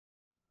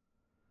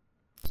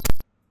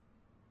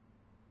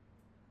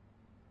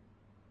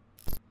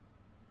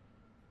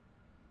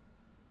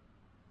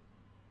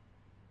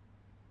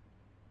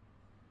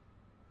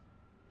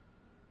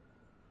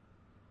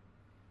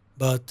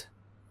But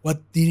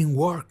what didn't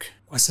work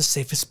was a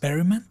safe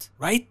experiment,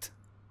 right?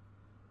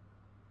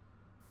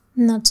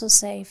 Not so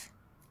safe.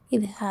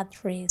 It had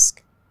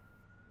risk.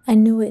 I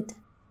knew it,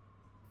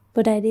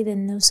 but I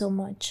didn't know so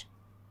much.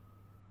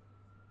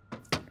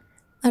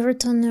 I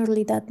returned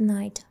early that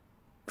night,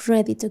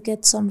 ready to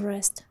get some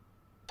rest.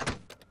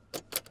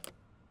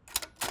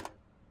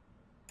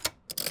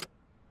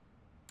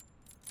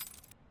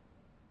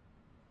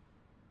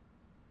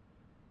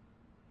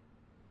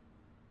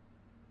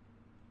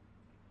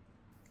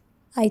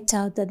 I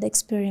thought that the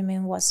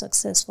experiment was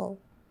successful,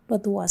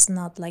 but was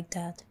not like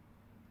that.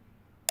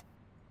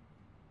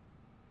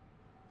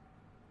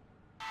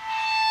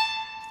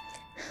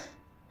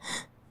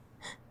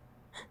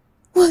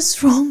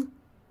 What's wrong?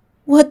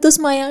 What does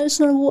my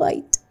eyes are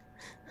white?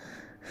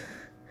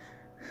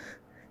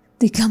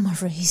 The gamma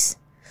rays.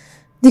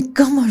 The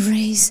gamma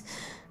rays.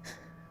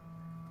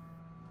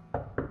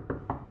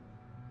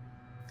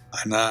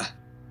 Anna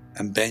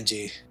and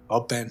Benji,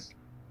 open.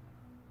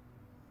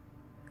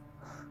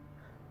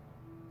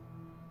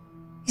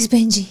 It's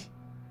Benji.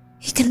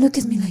 He can look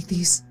at me like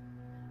this.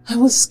 I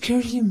will scare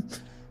him.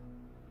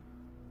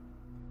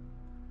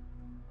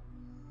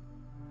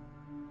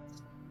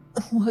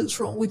 What's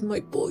wrong with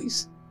my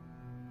voice?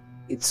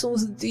 It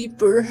sounds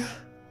deeper.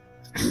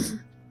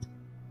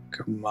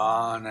 Come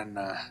on,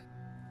 Anna.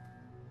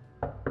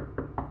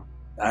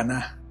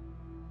 Anna.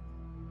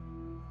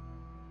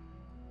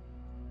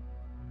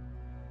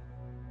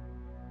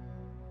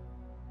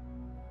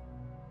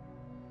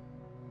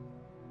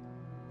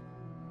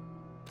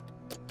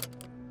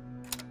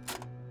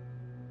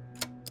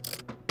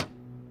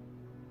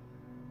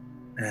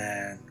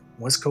 And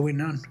what's going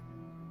on?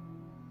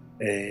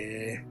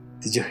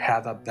 Did you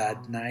have a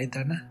bad night,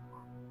 Anna?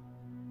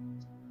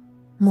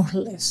 More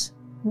or less.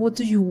 What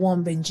do you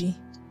want, Benji?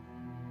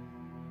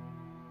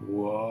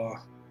 Whoa,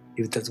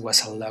 if that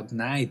was a long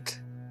night.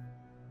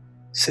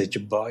 Said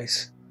your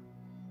voice.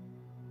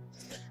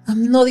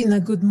 I'm not in a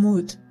good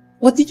mood.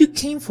 What did you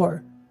came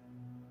for?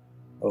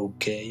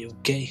 Okay.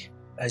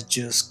 I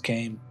just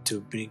came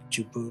to bring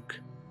you book.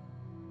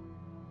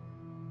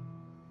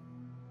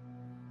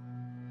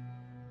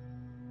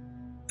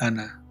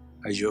 Anna,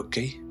 are you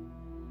okay?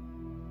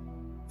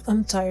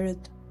 I'm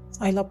tired.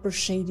 I'll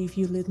appreciate if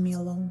you leave me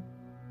alone.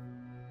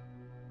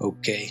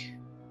 Okay.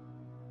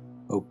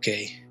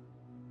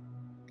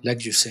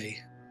 Like you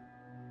say.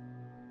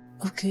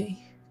 Okay.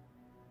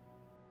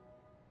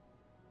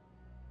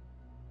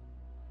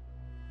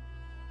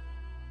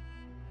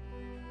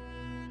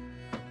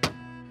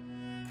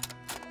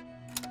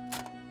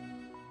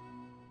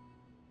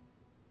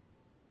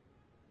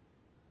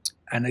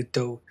 And I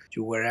thought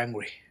you were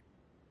angry.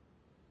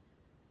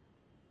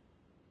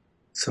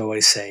 So I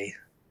say,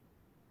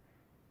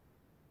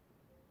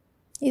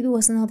 It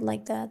was not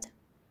like that.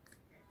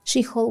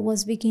 She-Hulk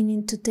was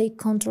beginning to take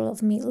control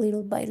of me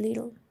little by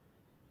little,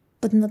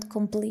 but not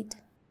complete.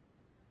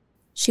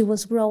 She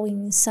was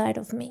growing inside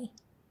of me.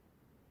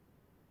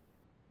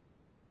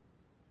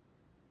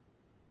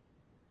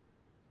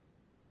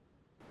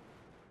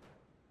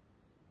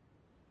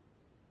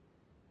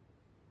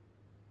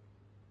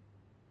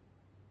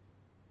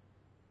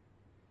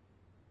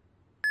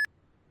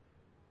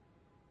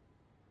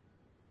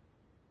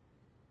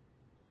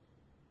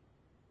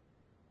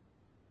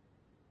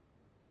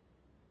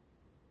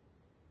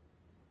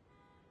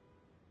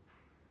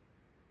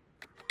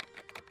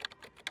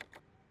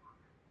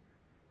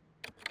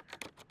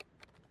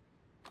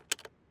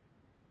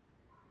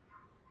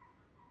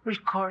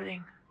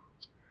 Recording.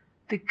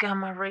 The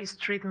gamma rays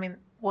treatment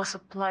was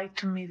applied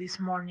to me this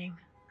morning.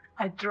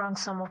 I drank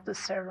some of the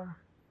serum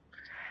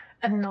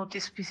and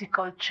noticed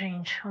physical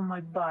change on my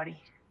body.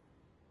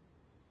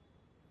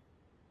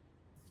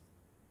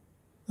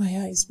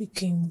 My eyes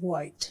became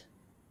white.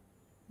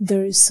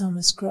 There is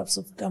some scraps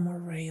of gamma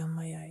ray on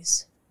my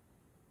eyes.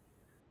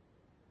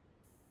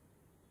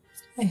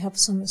 I have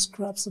some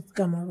scraps of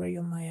gamma ray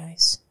on my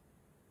eyes.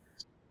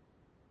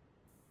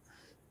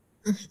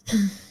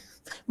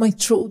 My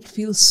throat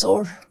feels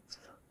sore.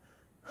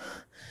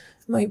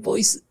 My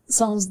voice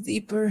sounds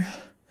deeper.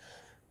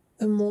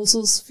 The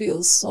muscles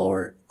feel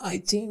sore. I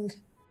think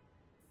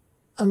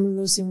I'm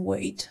losing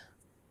weight.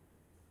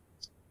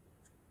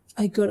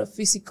 I got a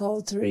physical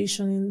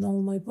alteration in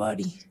all my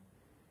body.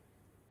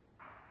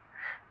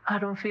 I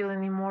don't feel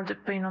any more the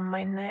pain on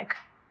my neck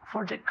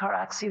for the car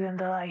accident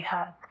that I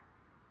had.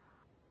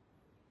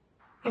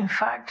 In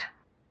fact,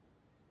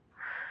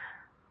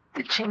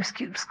 the change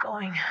keeps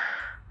going.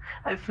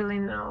 I feel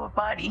in my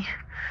body.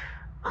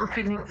 I'm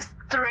feeling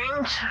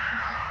strange.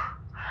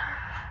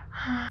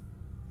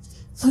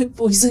 My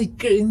voice is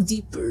getting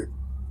deeper.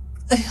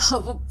 I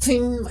have a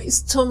pain in my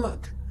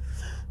stomach.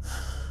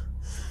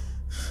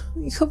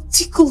 I have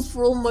tickles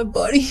for all my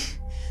body.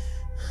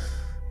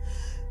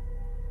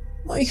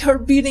 My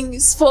heart beating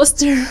is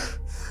faster.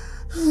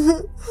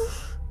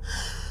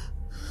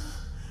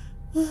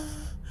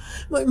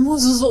 My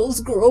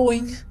muscles are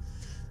growing.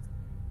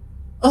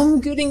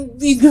 I'm getting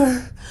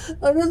bigger.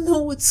 I don't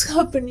know what's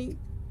happening.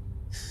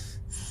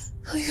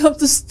 I have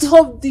to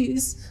stop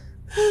this.